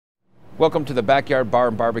Welcome to the Backyard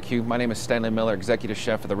Bar BBQ. My name is Stanley Miller, Executive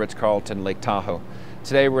Chef of the Ritz-Carlton, Lake Tahoe.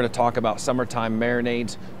 Today we're going to talk about summertime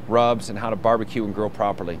marinades, rubs, and how to barbecue and grill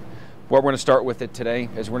properly. What we're going to start with today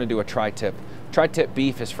is we're going to do a tri-tip. Tri-tip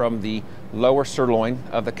beef is from the lower sirloin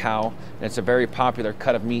of the cow, and it's a very popular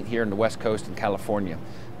cut of meat here in the West Coast in California.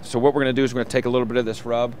 So what we're going to do is we're going to take a little bit of this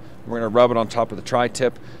rub, we're going to rub it on top of the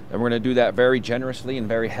tri-tip, and we're going to do that very generously and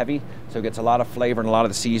very heavy, so it gets a lot of flavor and a lot of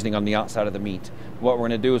the seasoning on the outside of the meat. What we're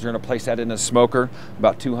going to do is we're going to place that in a smoker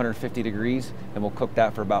about 250 degrees, and we'll cook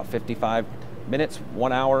that for about 55 minutes,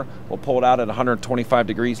 1 hour. We'll pull it out at 125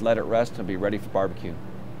 degrees, let it rest, and be ready for barbecue.